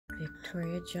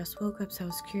Victoria just woke up, so I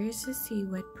was curious to see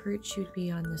what perch she would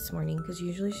be on this morning, because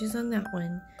usually she's on that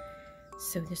one.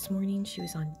 So this morning she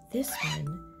was on this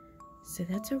one. So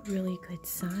that's a really good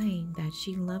sign that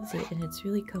she loves it and it's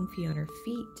really comfy on her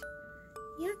feet.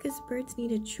 Yeah, because birds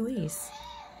need a choice.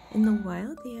 In the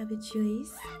wild, they have a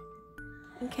choice.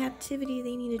 In captivity,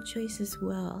 they need a choice as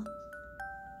well.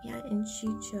 Yeah, and she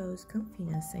chose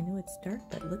comfiness. I know it's dark,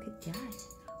 but look at that.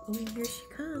 Oh, and here she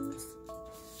comes.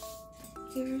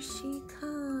 Here she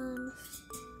comes.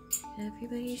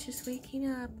 Everybody's just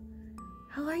waking up.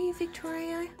 How are you,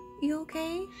 Victoria? You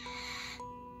okay?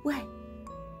 What?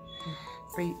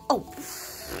 Are you? Oh,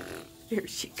 there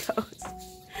she goes.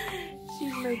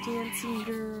 She's my dancing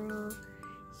girl.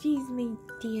 She's my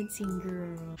dancing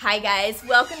girl. Hi guys,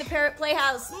 welcome to Parrot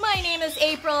Playhouse. My name is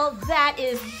April. That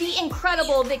is the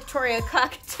incredible Victoria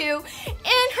Cockatoo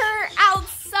in her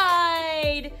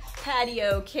outside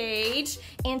patio cage.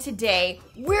 And today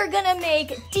we're gonna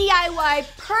make DIY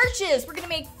perches. We're gonna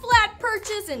make flat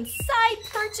perches and side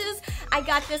perches. I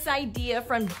got this idea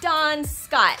from Don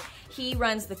Scott. He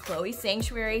runs the Chloe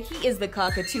Sanctuary. He is the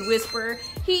Cockatoo Whisperer.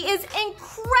 He is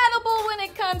incredible when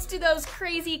it comes to those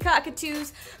crazy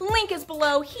cockatoos. Link is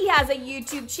below. He has a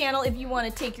YouTube channel if you want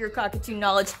to take your cockatoo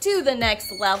knowledge to the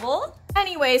next level.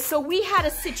 Anyway, so we had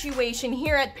a situation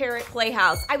here at Parrot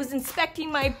Playhouse. I was inspecting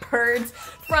my birds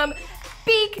from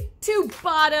beak to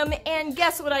bottom, and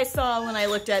guess what I saw when I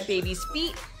looked at baby's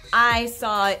feet? I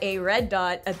saw a red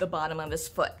dot at the bottom of his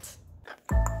foot.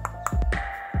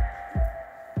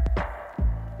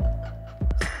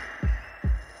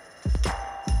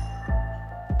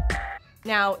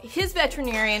 Now, his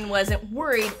veterinarian wasn't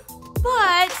worried, but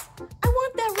I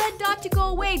want that red dot to go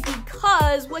away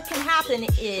because what can happen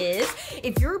is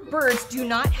if your birds do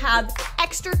not have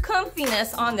extra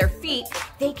comfiness on their feet,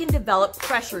 they can develop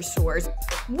pressure sores,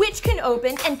 which can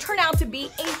open and turn out to be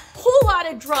a whole lot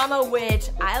of drama, which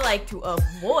I like to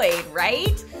avoid,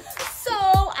 right? So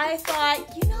I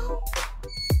thought, you know,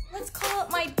 let's call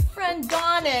up my friend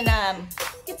Dawn and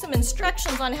get some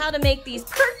instructions on how to make these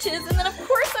perches, and then of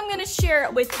course I'm gonna share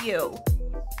it with you.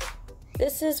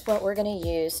 This is what we're gonna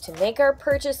use to make our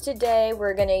perches today.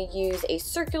 We're gonna use a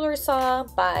circular saw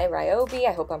by Ryobi.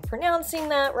 I hope I'm pronouncing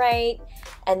that right.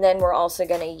 And then we're also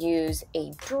gonna use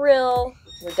a drill.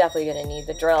 We're definitely gonna need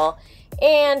the drill.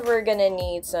 And we're gonna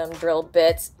need some drill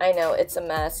bits. I know it's a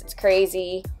mess, it's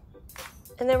crazy.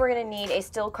 And then we're gonna need a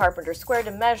steel carpenter square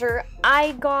to measure,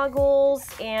 eye goggles,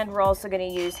 and we're also gonna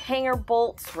use hanger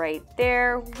bolts right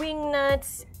there, wing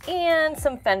nuts, and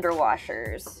some fender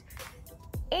washers,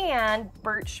 and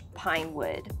birch pine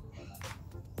wood.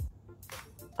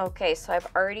 Okay, so I've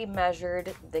already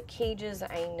measured the cages.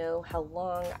 I know how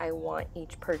long I want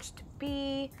each perch to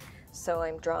be, so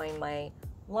I'm drawing my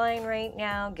line right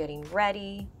now, getting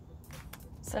ready.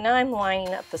 So now I'm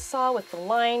lining up the saw with the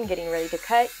line, getting ready to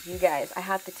cut. You guys, I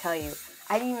have to tell you,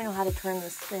 I didn't even know how to turn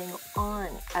this thing on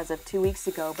as of 2 weeks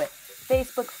ago, but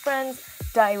Facebook friends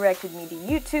directed me to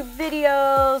YouTube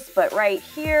videos, but right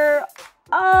here,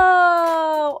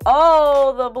 oh,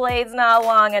 the blade's not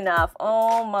long enough.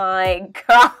 Oh my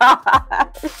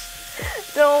gosh.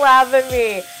 Don't laugh at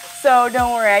me. So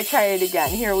don't worry, I tried it again.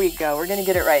 Here we go. We're gonna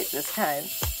get it right this time.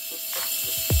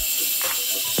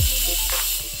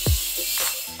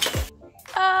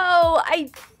 Oh, I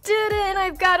did it, and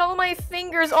I've got all my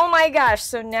fingers. Oh my gosh.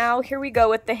 So now here we go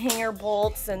with the hanger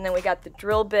bolts, and then we got the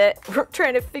drill bit. We're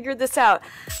trying to figure this out.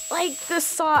 Like the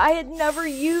saw, I had never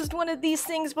used one of these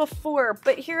things before,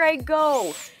 but here I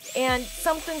go. And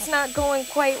something's not going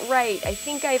quite right. I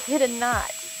think I've hit a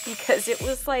knot because it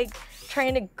was like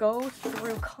trying to go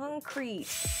through concrete.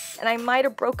 And I might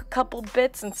have broke a couple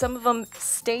bits and some of them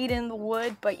stayed in the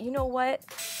wood, but you know what?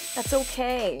 That's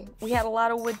okay. We had a lot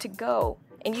of wood to go.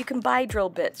 And you can buy drill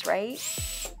bits, right?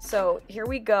 So here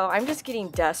we go. I'm just getting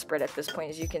desperate at this point,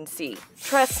 as you can see.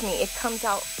 Trust me, it comes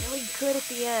out really good at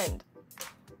the end.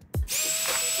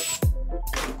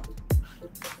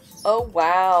 Oh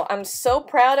wow, I'm so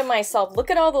proud of myself. Look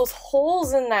at all those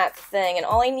holes in that thing, and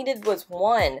all I needed was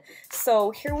one. So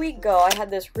here we go. I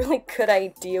had this really good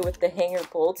idea with the hanger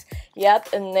bolts.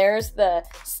 Yep, and there's the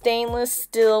stainless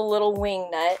steel little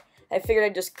wing nut. I figured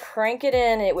I'd just crank it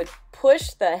in, and it would push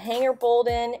the hanger bolt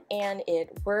in, and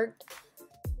it worked.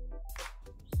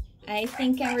 I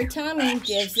think our Tommy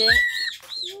gives it.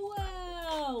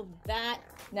 Wow,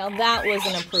 now that was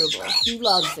an approval. He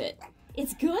loves it.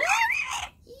 It's good?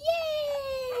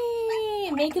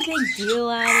 Yay! Make a big deal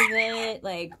out of it.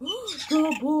 Like,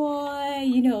 oh boy,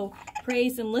 you know,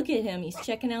 praise and look at him. He's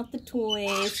checking out the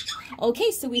toys.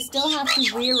 Okay, so we still have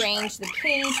to rearrange the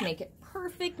cage, make it perfect.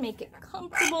 perfect, make it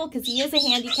comfortable, because he is a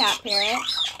handicap parrot.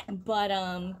 But,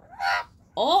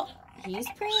 oh, he's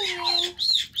praying.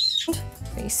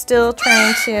 He's still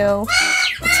trying to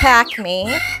attack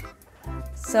me.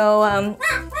 So,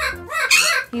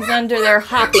 he's under there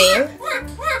hopping.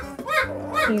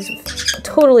 He's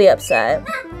totally upset.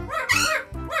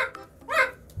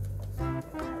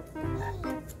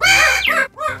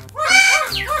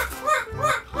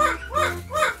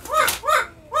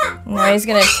 Now he's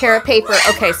gonna tear a paper.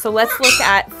 Okay, so let's look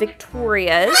at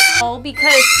Victoria's. Oh,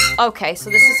 because, okay, so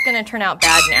this is gonna turn out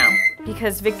bad now.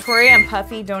 Because Victoria and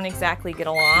Puffy don't exactly get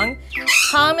along.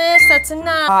 Thomas, that's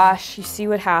enough. Gosh, you see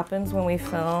what happens when we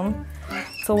film?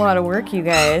 It's a lot of work, you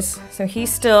guys. So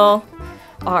he's still,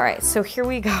 all right, so here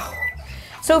we go.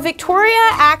 So Victoria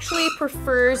actually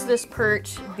prefers this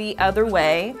perch the other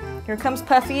way. Here comes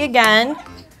Puffy again.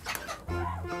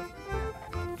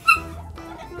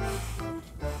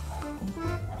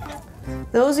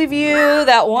 Those of you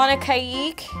that want a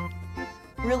kayik,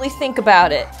 really think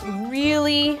about it.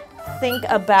 Really think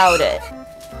about it.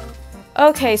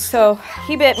 Okay, so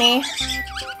he bit me.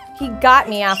 He got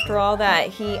me after all that.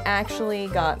 He actually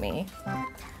got me.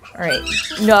 All right,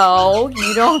 no,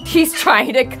 you don't. He's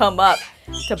trying to come up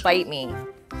to bite me.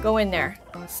 Go in there,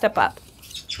 step up.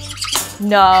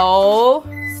 No,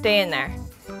 stay in there.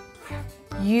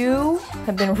 You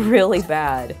have been really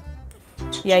bad.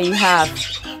 Yeah, you have.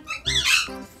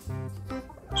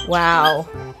 Wow.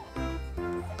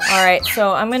 All right,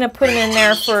 so I'm gonna put him in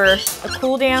there for a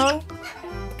cool down.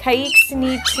 Kayaks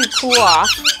need to cool off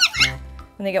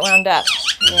when they get wound up.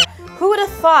 Yeah. Who would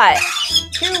have thought?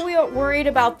 Here we were worried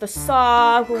about the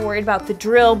saw, we were worried about the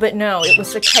drill, but no, it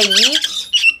was the kayak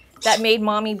that made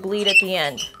mommy bleed at the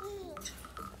end.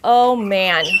 Oh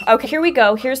man. Okay, here we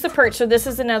go. Here's the perch. So this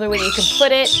is another way you can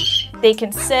put it. They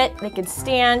can sit, they can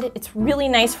stand. It's really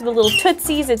nice for the little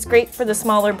tootsies. It's great for the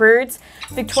smaller birds.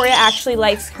 Victoria actually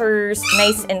likes hers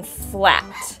nice and flat.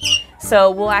 So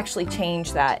we'll actually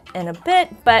change that in a bit,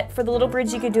 but for the little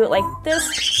birds, you could do it like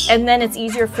this, and then it's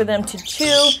easier for them to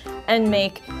chew and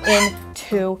make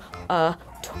into a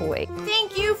toy.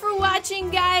 Thank you for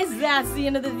watching, guys. That's the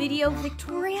end of the video.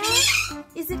 Victoria,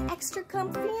 is it extra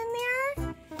comfy in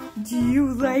there? Do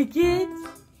you like it?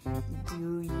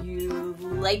 Do you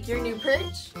like your new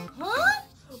perch? Huh?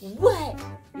 What?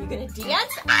 Are you gonna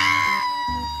dance? Ah!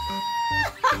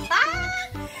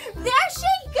 There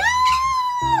she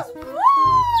goes!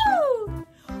 Woo!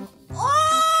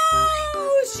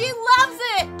 Oh, she loves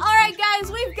it! All right,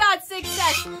 guys, we've got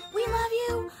success. We love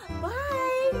you. Bye.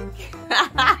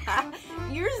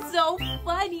 You're so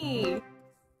funny.